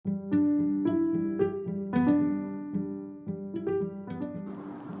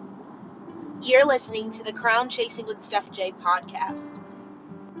You're listening to the Crown Chasing with Steph J podcast.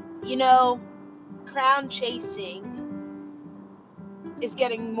 You know, crown chasing is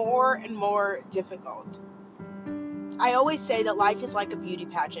getting more and more difficult. I always say that life is like a beauty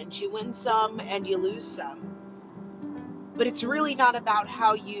pageant. You win some and you lose some. But it's really not about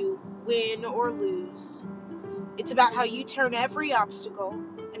how you win or lose. It's about how you turn every obstacle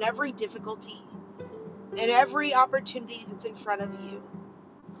and every difficulty and every opportunity that's in front of you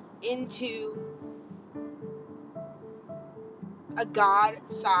into a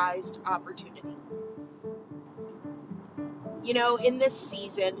God-sized opportunity. You know, in this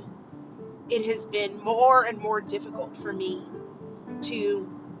season, it has been more and more difficult for me to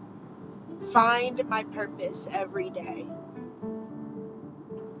find my purpose every day.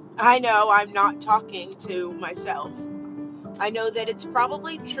 I know I'm not talking to myself. I know that it's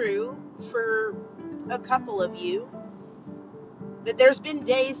probably true for a couple of you that there's been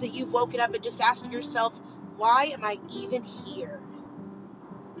days that you've woken up and just asked yourself, why am I even here?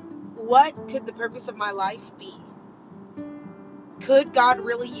 What could the purpose of my life be? Could God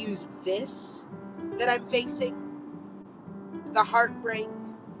really use this that I'm facing? The heartbreak,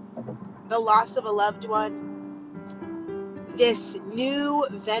 the loss of a loved one, this new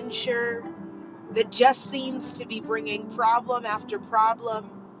venture that just seems to be bringing problem after problem.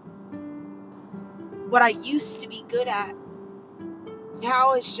 What I used to be good at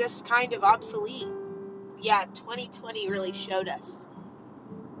now is just kind of obsolete. Yeah, 2020 really showed us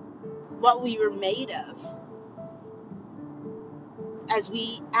what we were made of. As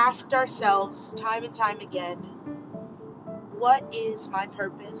we asked ourselves time and time again, what is my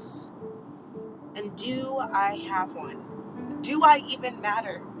purpose? And do I have one? Do I even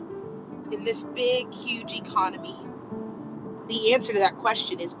matter in this big, huge economy? The answer to that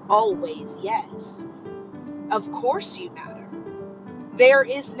question is always yes. Of course you matter. There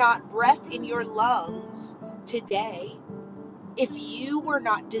is not breath in your lungs today if you were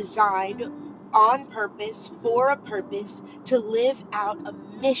not designed on purpose, for a purpose, to live out a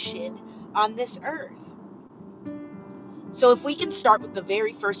mission on this earth. So if we can start with the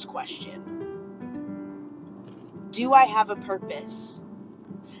very first question, do I have a purpose?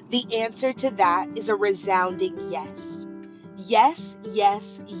 The answer to that is a resounding yes. Yes,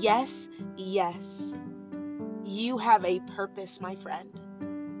 yes, yes, yes. You have a purpose, my friend.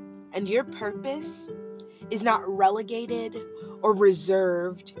 And your purpose is not relegated or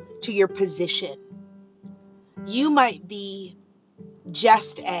reserved to your position. You might be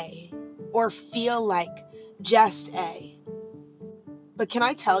just A or feel like just A. But can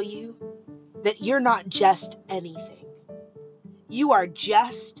I tell you that you're not just anything? You are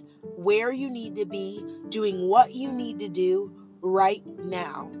just where you need to be, doing what you need to do right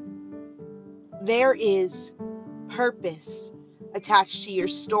now. There is purpose attached to your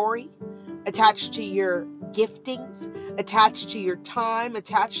story, attached to your giftings, attached to your time,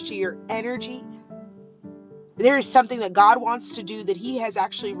 attached to your energy. There is something that God wants to do that He has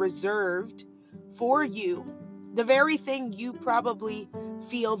actually reserved for you. The very thing you probably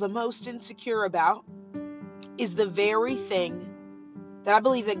feel the most insecure about is the very thing that I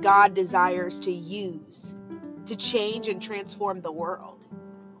believe that God desires to use to change and transform the world.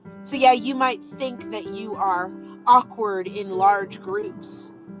 So yeah, you might think that you are awkward in large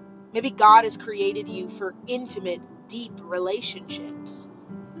groups. Maybe God has created you for intimate, deep relationships.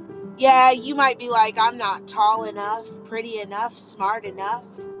 Yeah, you might be like, I'm not tall enough, pretty enough, smart enough.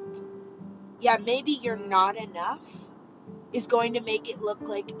 Yeah, maybe you're not enough is going to make it look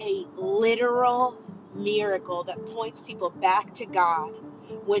like a literal miracle that points people back to God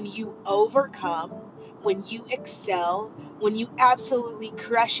when you overcome, when you excel, when you absolutely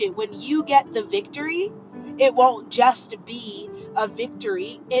crush it, when you get the victory. It won't just be a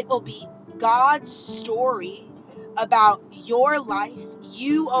victory, it will be God's story about your life,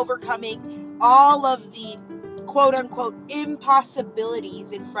 you overcoming all of the quote unquote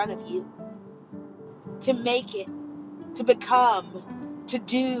impossibilities in front of you to make it, to become, to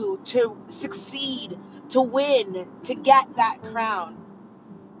do, to succeed, to win, to get that crown.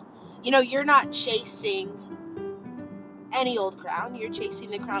 You know, you're not chasing any old crown, you're chasing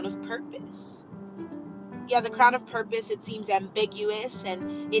the crown of purpose. Yeah, the crown of purpose, it seems ambiguous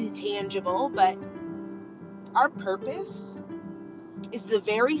and intangible, but our purpose is the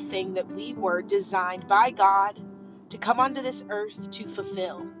very thing that we were designed by God to come onto this earth to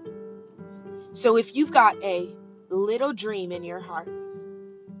fulfill. So if you've got a little dream in your heart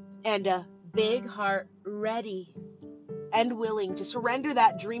and a big heart ready and willing to surrender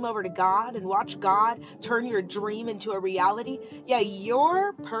that dream over to God and watch God turn your dream into a reality, yeah,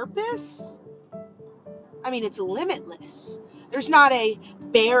 your purpose I mean, it's limitless. There's not a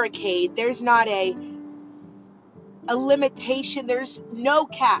barricade. There's not a limitation. There's no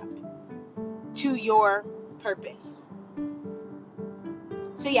cap to your purpose.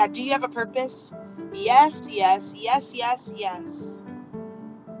 So yeah, do you have a purpose? Yes, yes, yes, yes, yes.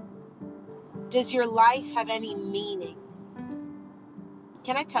 Does your life have any meaning?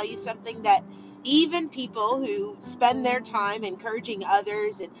 Can I tell you something that even people who spend their time encouraging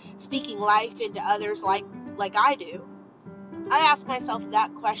others and speaking life into others like I do, I ask myself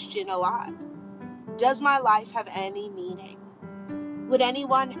that question a lot. Does my life have any meaning? Would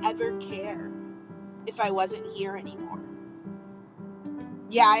anyone ever care if I wasn't here anymore?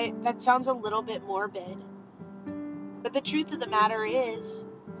 Yeah, that sounds a little bit morbid. But the truth of the matter is,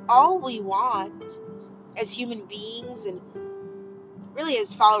 all we want as human beings and really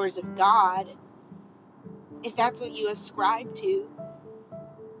as followers of God, if that's what you ascribe to,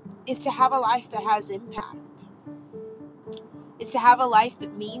 is to have a life that has impact, is to have a life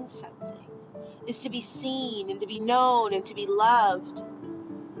that means something, is to be seen and to be known and to be loved.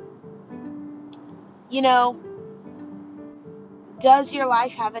 You know, does your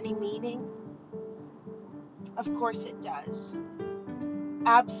life have any meaning? Of course it does.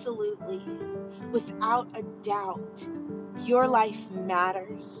 Absolutely. Without a doubt, your life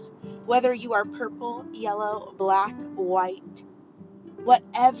matters. Whether you are purple, yellow, black, white,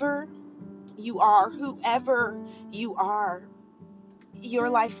 whatever you are, whoever you are, your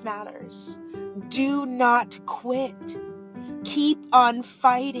life matters. Do not quit. Keep on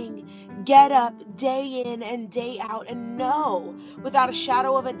fighting. Get up day in and day out and know without a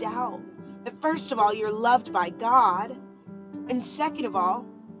shadow of a doubt that first of all, you're loved by God. And second of all,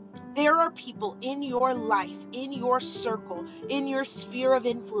 there are people in your life, in your circle, in your sphere of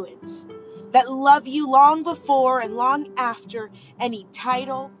influence that love you long before and long after any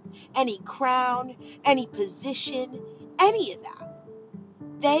title, any crown, any position, any of that.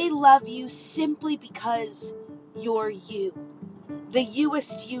 They love you simply because you're you. The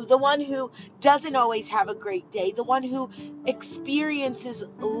youest you, the one who doesn't always have a great day, the one who experiences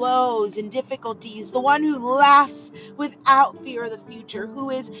lows and difficulties, the one who laughs without fear of the future, who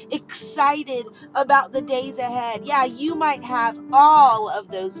is excited about the days ahead. Yeah, you might have all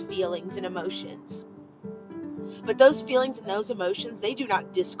of those feelings and emotions, but those feelings and those emotions, they do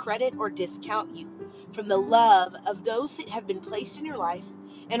not discredit or discount you from the love of those that have been placed in your life,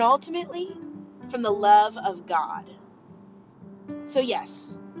 and ultimately from the love of God. So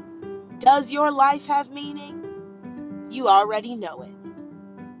yes, does your life have meaning? You already know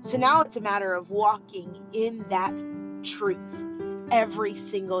it. So now it's a matter of walking in that truth every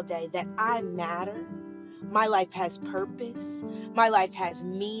single day that I matter. My life has purpose. My life has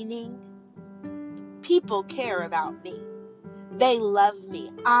meaning. People care about me. They love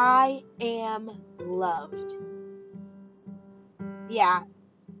me. I am loved. Yeah,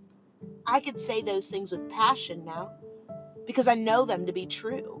 I could say those things with passion now because I know them to be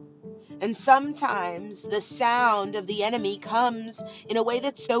true. And sometimes the sound of the enemy comes in a way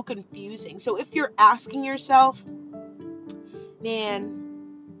that's so confusing. So if you're asking yourself, man,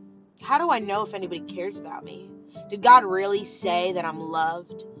 how do I know if anybody cares about me? Did God really say that I'm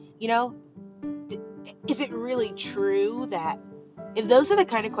loved? You know, is it really true that if those are the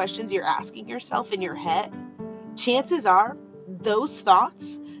kind of questions you're asking yourself in your head, chances are those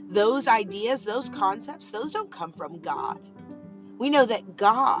thoughts, those ideas, those concepts, those don't come from God. We know that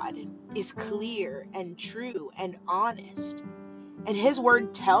God is clear and true and honest. And his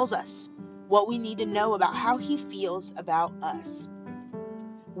word tells us what we need to know about how he feels about us.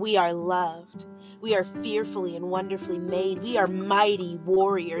 We are loved. We are fearfully and wonderfully made. We are mighty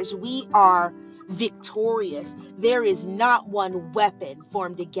warriors. We are victorious. There is not one weapon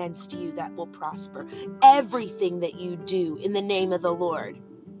formed against you that will prosper. Everything that you do in the name of the Lord,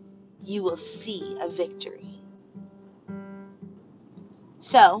 you will see a victory.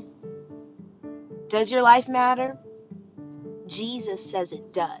 So, does your life matter? Jesus says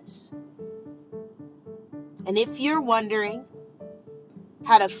it does. And if you're wondering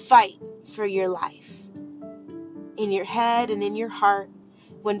how to fight for your life, in your head and in your heart,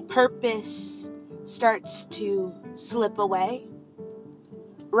 when purpose starts to slip away,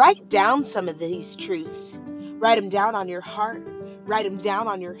 write down some of these truths. Write them down on your heart. Write them down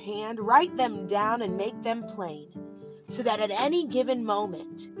on your hand. Write them down and make them plain, so that at any given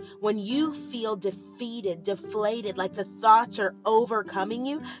moment, when you feel defeated, deflated, like the thoughts are overcoming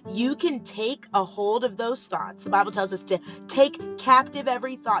you, you can take a hold of those thoughts. The Bible tells us to take captive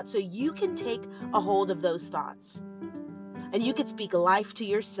every thought, so you can take a hold of those thoughts. And you can speak life to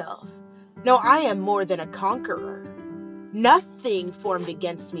yourself. No, I am more than a conqueror. Nothing formed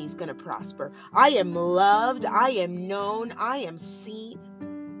against me is going to prosper. I am loved. I am known. I am seen.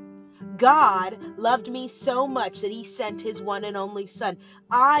 God loved me so much that he sent his one and only son.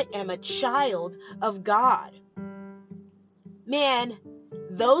 I am a child of God. Man,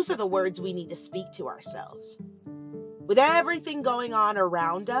 those are the words we need to speak to ourselves. With everything going on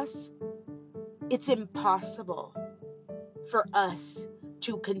around us, it's impossible for us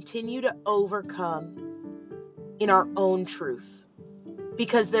to continue to overcome in our own truth,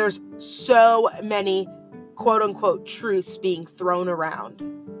 because there's so many quote unquote truths being thrown around.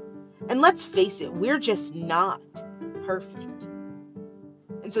 And let's face it, we're just not perfect.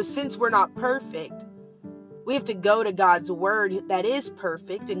 And so since we're not perfect, we have to go to God's word that is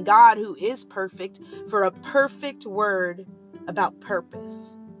perfect, and God who is perfect, for a perfect word about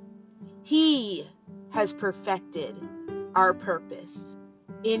purpose. He has perfected our purpose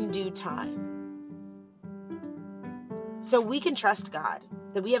in due time. So we can trust God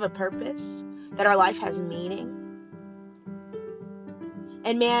that we have a purpose, that our life has meaning.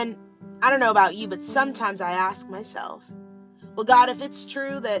 And man, I don't know about you, but sometimes I ask myself, well, God, if it's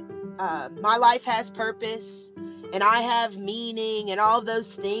true that my life has purpose and I have meaning and all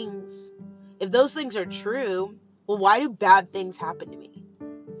those things, if those things are true, well, why do bad things happen to me?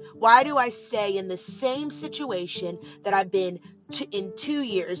 Why do I stay in the same situation that I've been in 2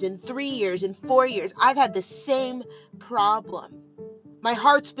 years, in 3 years, in 4 years? I've had the same problem. My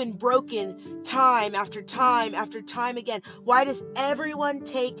heart's been broken time after time after time again. Why does everyone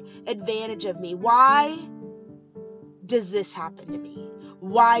take advantage of me? Why does this happen to me?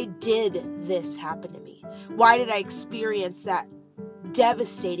 Why did this happen to me? Why did I experience that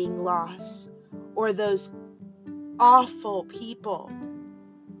devastating loss, or those awful people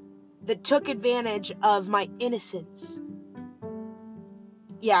that took advantage of my innocence?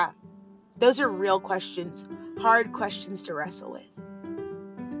 Yeah, those are real questions, hard questions to wrestle with.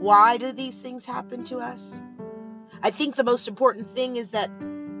 Why do these things happen to us? I think the most important thing is that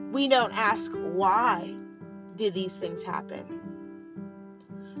we don't ask, why do these things happen?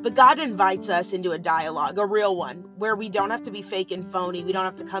 But God invites us into a dialogue, a real one, where we don't have to be fake and phony. We don't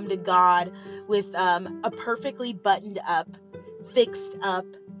have to come to God with a perfectly buttoned up, fixed up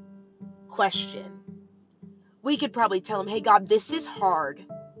question. We could probably tell him, hey, God, this is hard,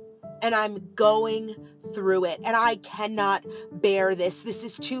 and I'm going through it, and I cannot bear this. This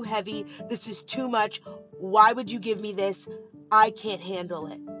is too heavy. This is too much. Why would you give me this? I can't handle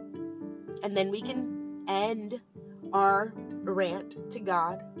it. And then we can end our rant to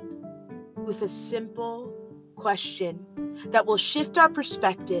God with a simple question that will shift our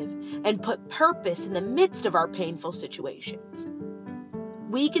perspective and put purpose in the midst of our painful situations.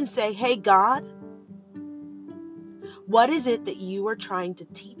 We can say, hey, God, what is it that you are trying to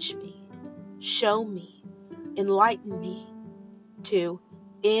teach me, show me, enlighten me to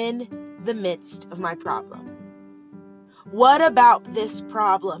in the midst of my problem? What about this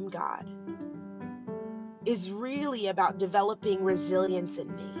problem, God, is really about developing resilience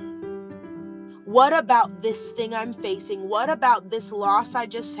in me? What about this thing I'm facing? What about this loss I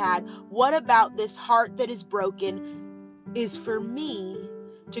just had? What about this heart that is broken is for me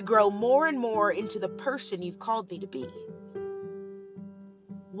to grow more and more into the person you've called me to be?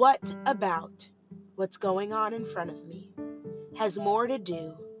 What about what's going on in front of me has more to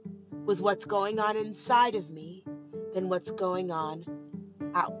do with what's going on inside of me than what's going on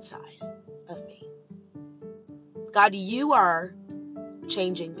outside of me? God, you are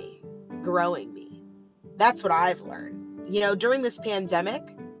changing me, growing me. That's what I've learned. During this pandemic,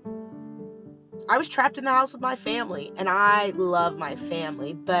 I was trapped in the house with my family, and I love my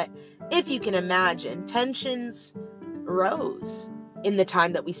family. But if you can imagine, tensions rose in the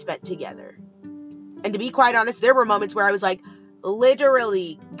time that we spent together. And to be quite honest, there were moments where I was like,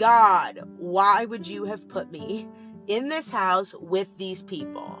 literally, God, why would you have put me in this house with these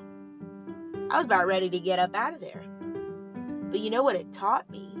people? I was about ready to get up out of there. But you know what it taught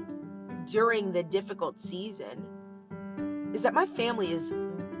me during the difficult season is that my family is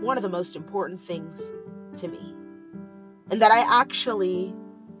one of the most important things to me, and that I actually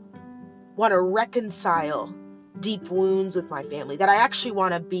want to reconcile deep wounds with my family, that I actually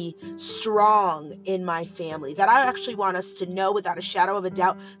want to be strong in my family, that I actually want us to know without a shadow of a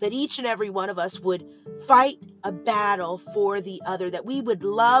doubt that each and every one of us would fight a battle for the other, that we would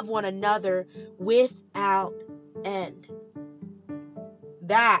love one another without end.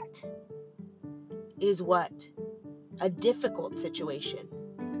 That is what a difficult situation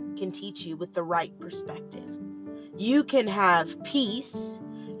can teach you with the right perspective. You can have peace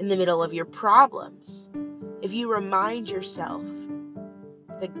in the middle of your problems if you remind yourself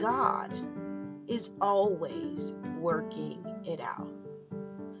that God is always working it out.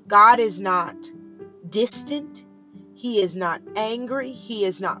 God is not distant. He is not angry. He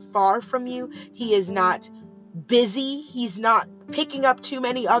is not far from you. He is not busy. He's not picking up too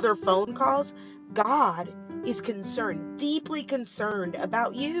many other phone calls. God is concerned, deeply concerned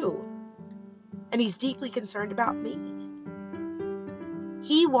about you. And he's deeply concerned about me.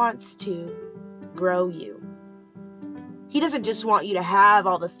 He wants to grow you. He doesn't just want you to have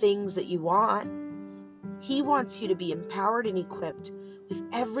all the things that you want. He wants you to be empowered and equipped with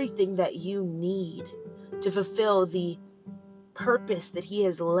everything that you need to fulfill the purpose that he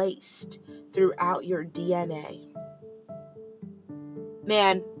has laced throughout your DNA.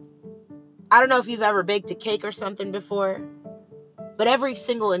 Man, I don't know if you've ever baked a cake or something before, but every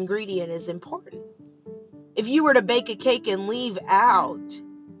single ingredient is important. If you were to bake a cake and leave out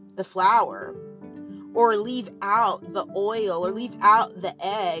the flour, or leave out the oil, or leave out the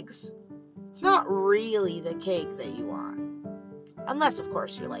eggs, it's not really the cake that you want. Unless, of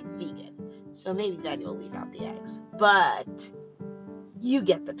course, you're like vegan. So maybe then you'll leave out the eggs. But you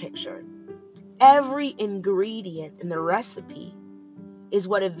get the picture. Every ingredient in the recipe is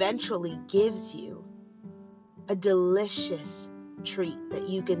what eventually gives you a delicious treat that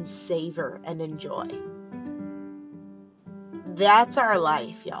you can savor and enjoy. That's our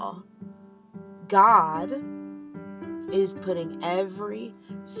life, y'all. God is putting every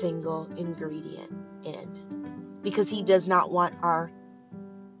single ingredient in because he does not want our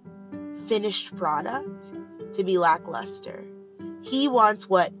finished product to be lackluster. He wants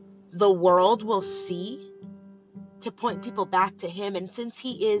what the world will see to point people back to him. And since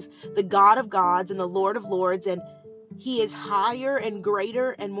he is the God of gods and the Lord of lords, and he is higher and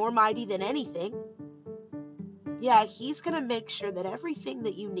greater and more mighty than anything, yeah, he's going to make sure that everything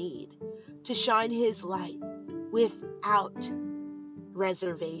that you need to shine his light without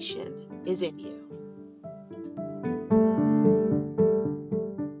reservation is in you.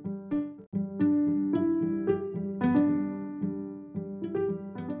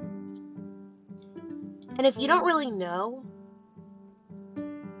 And if you don't really know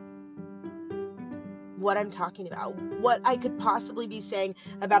what I'm talking about, what I could possibly be saying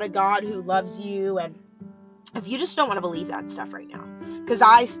about a God who loves you, and if you just don't want to believe that stuff right now, because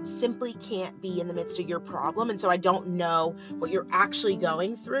I simply can't be in the midst of your problem, and so I don't know what you're actually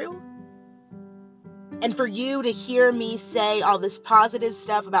going through. And for you to hear me say all this positive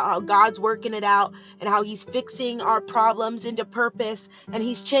stuff about how God's working it out and how he's fixing our problems into purpose and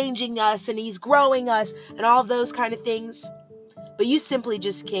he's changing us and he's growing us and all those kind of things, but you simply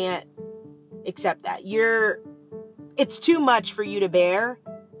just can't accept that. It's too much for you to bear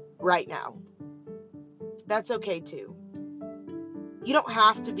right now. That's okay too. You don't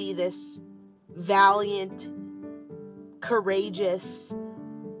have to be this valiant, courageous,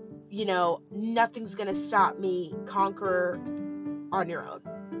 nothing's going to stop me conqueror on your own.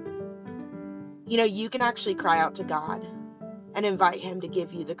 You can actually cry out to God and invite him to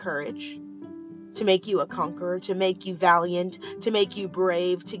give you the courage to make you a conqueror, to make you valiant, to make you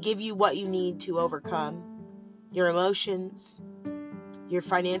brave, to give you what you need to overcome your emotions, your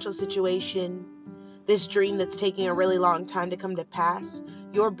financial situation, this dream that's taking a really long time to come to pass,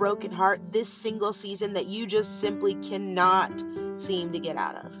 your broken heart, this single season that you just simply cannot seem to get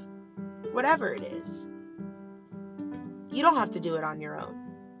out of. Whatever it is, you don't have to do it on your own.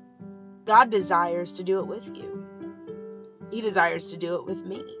 God desires to do it with you. He desires to do it with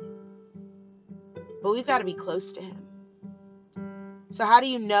me. But we've got to be close to him. So how do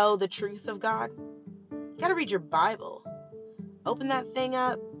you know the truth of God? You got to read your Bible. Open that thing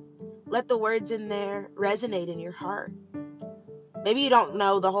up. Let the words in there resonate in your heart. Maybe you don't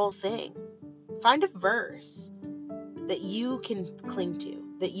know the whole thing. Find a verse that you can cling to,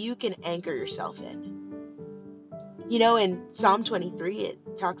 that you can anchor yourself in. In Psalm 23,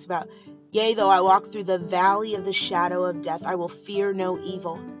 it talks about, yea, though I walk through the valley of the shadow of death, I will fear no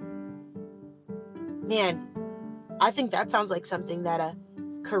evil. Man, I think that sounds like something that a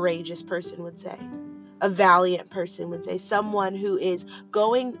courageous person would say. A valiant person would say. Someone who is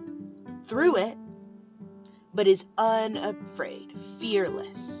going through it, but is unafraid,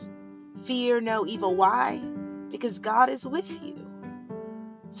 fearless. Fear no evil. Why? Because God is with you.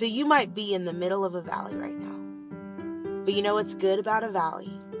 So you might be in the middle of a valley right now. But you know what's good about a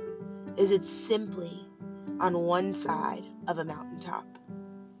valley? Is it's simply on one side of a mountaintop.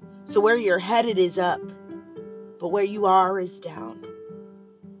 So where you're headed is up, but where you are is down.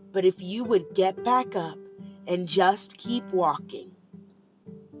 But if you would get back up and just keep walking,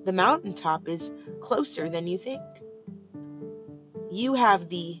 the mountaintop is closer than you think. You have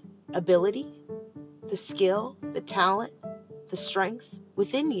the ability, the skill, the talent, the strength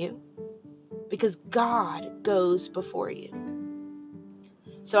within you. because God goes before you.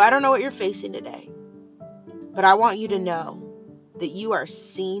 So I don't know what you're facing today, but I want you to know that you are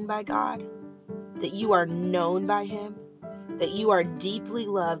seen by God, that you are known by Him, that you are deeply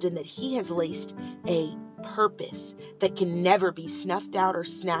loved, and that He has laced a purpose that can never be snuffed out or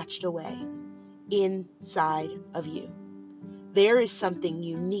snatched away inside of you. There is something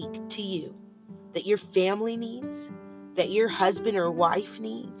unique to you that your family needs, that your husband or wife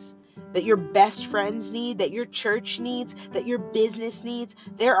needs, that your best friends need, that your church needs, that your business needs.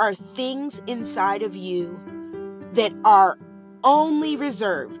 There are things inside of you that are only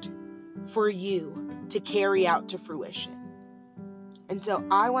reserved for you to carry out to fruition. And so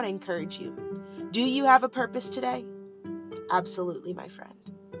I want to encourage you. Do you have a purpose today? Absolutely, my friend.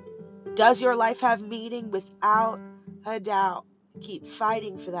 Does your life have meaning? Without a doubt. Keep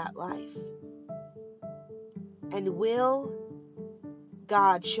fighting for that life. And will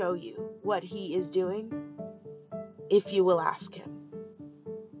God show you what He is doing if you will ask Him?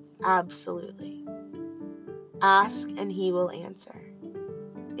 Absolutely. Ask and He will answer.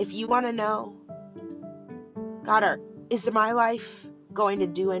 If you want to know, God, is my life going to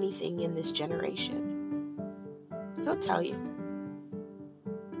do anything in this generation? He'll tell you.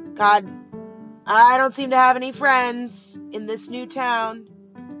 God, I don't seem to have any friends in this new town.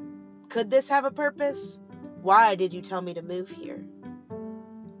 Could this have a purpose? Why did you tell me to move here?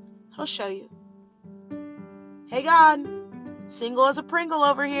 He'll show you. Hey God, single as a Pringle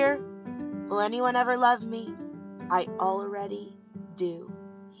over here. Will anyone ever love me? I already do,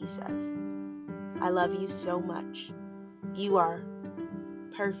 He says. I love you so much. You are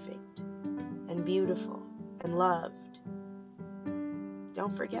perfect and beautiful and loved.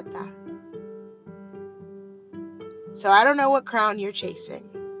 Don't forget that. So I don't know what crown you're chasing.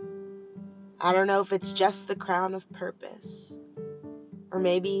 I don't know if it's just the crown of purpose, or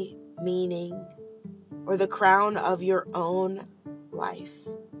maybe meaning, or the crown of your own life.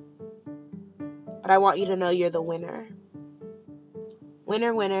 But I want you to know you're the winner.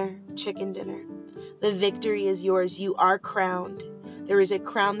 Winner, winner, chicken dinner. The victory is yours. You are crowned. There is a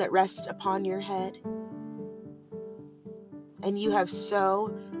crown that rests upon your head. And you have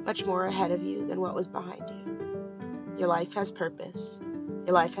so much more ahead of you than what was behind you. Your life has purpose.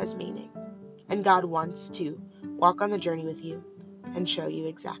 Your life has meaning. And God wants to walk on the journey with you and show you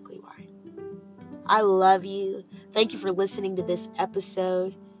exactly why. I love you. Thank you for listening to this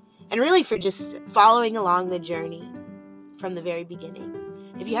episode and really for just following along the journey from the very beginning.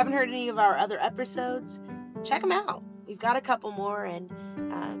 If you haven't heard any of our other episodes, check them out. We've got a couple more, and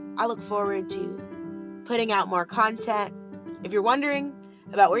I look forward to putting out more content. If you're wondering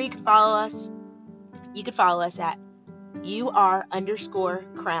about where you can follow us, you can follow us at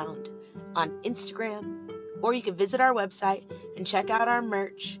UR_crowned on Instagram, or you can visit our website and check out our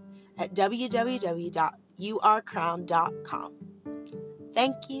merch at www.urcrowned.com.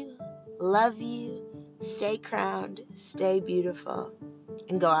 Thank you, love you, stay crowned, stay beautiful,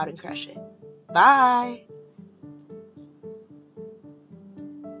 and go out and crush it. Bye.